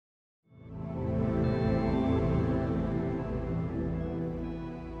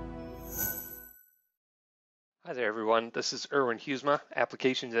Hi there everyone, this is Irwin Huisma,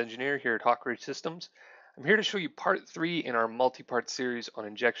 Applications Engineer here at Hawk Ridge Systems. I'm here to show you part 3 in our multi-part series on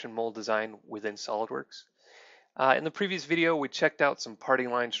injection mold design within SolidWorks. In the previous video we checked out some parting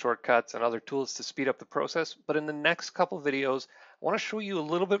line shortcuts and other tools to speed up the process, but in the next couple videos I want to show you a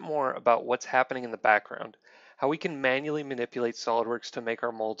little bit more about what's happening in the background, how we can manually manipulate SolidWorks to make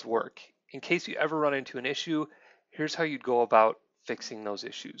our molds work. In case you ever run into an issue, here's how you'd go about fixing those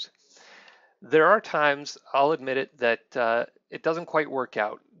issues. There are times, I'll admit it, that it doesn't quite work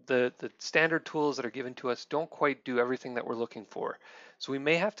out. The standard tools that are given to us don't quite do everything that we're looking for. So we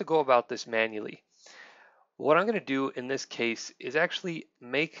may have to go about this manually. What I'm going to do in this case is actually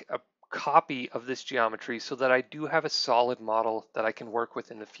make a copy of this geometry so that I do have a solid model that I can work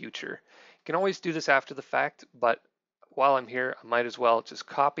with in the future. You can always do this after the fact, but while I'm here, I might as well just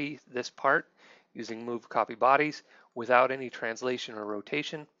copy this part using move copy bodies without any translation or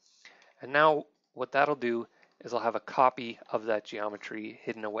rotation. And now what that'll do is I'll have a copy of that geometry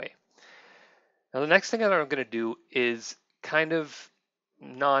hidden away. Now the next thing that I'm going to do is kind of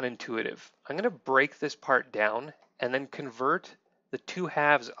non-intuitive. I'm going to break this part down and then convert the two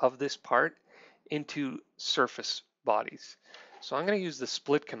halves of this part into surface bodies. So I'm going to use the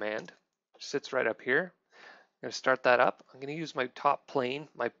split command, which sits right up here. I'm going to start that up. I'm going to use my top plane,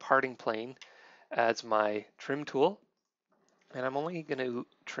 my parting plane, as my trim tool. And I'm only going to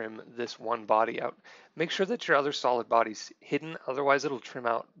trim this one body out. Make sure that your other solid body's hidden, otherwise it'll trim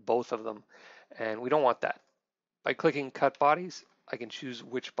out both of them. And we don't want that. By clicking cut bodies, I can choose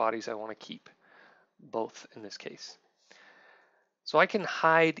which bodies I want to keep, both in this case. So I can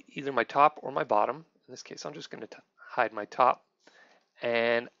hide either my top or my bottom. In this case, I'm just going to hide my top.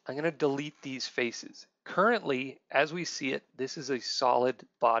 And I'm going to delete these faces. Currently, as we see it, this is a solid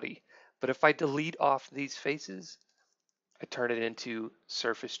body. But if I delete off these faces, I turn it into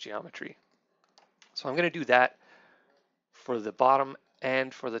surface geometry. So I'm going to do that for the bottom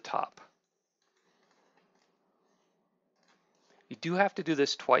and for the top. You do have to do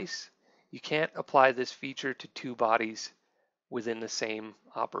this twice. You can't apply this feature to two bodies within the same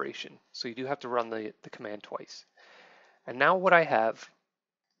operation. So you do have to run the command twice. And now what I have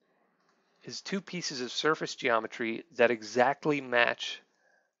is two pieces of surface geometry that exactly match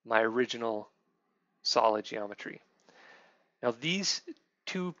my original solid geometry. Now these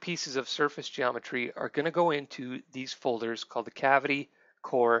two pieces of surface geometry are going to go into these folders called the cavity,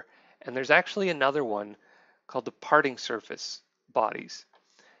 core, and there's actually another one called the parting surface bodies.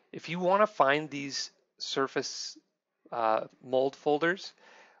 If you want to find these surface mold folders,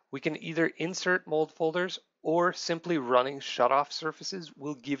 we can either insert mold folders or simply running shutoff surfaces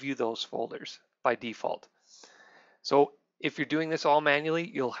will give you those folders by default. So if you're doing this all manually,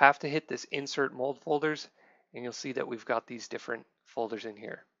 you'll have to hit this insert mold folders, and you'll see that we've got these different folders in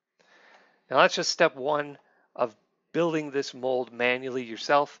here. Now that's just step one of building this mold manually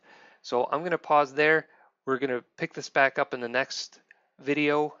yourself. So I'm going to pause there. We're going to pick this back up in the next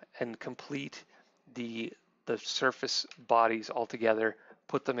video and complete the surface bodies all together,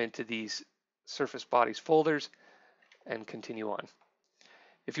 put them into these surface bodies folders, and continue on.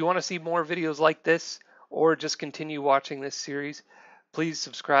 If you want to see more videos like this or just continue watching this series, please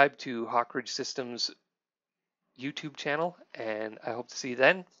subscribe to Hawk Ridge Systems YouTube channel, and I hope to see you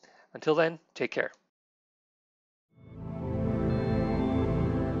then. Until then, take care.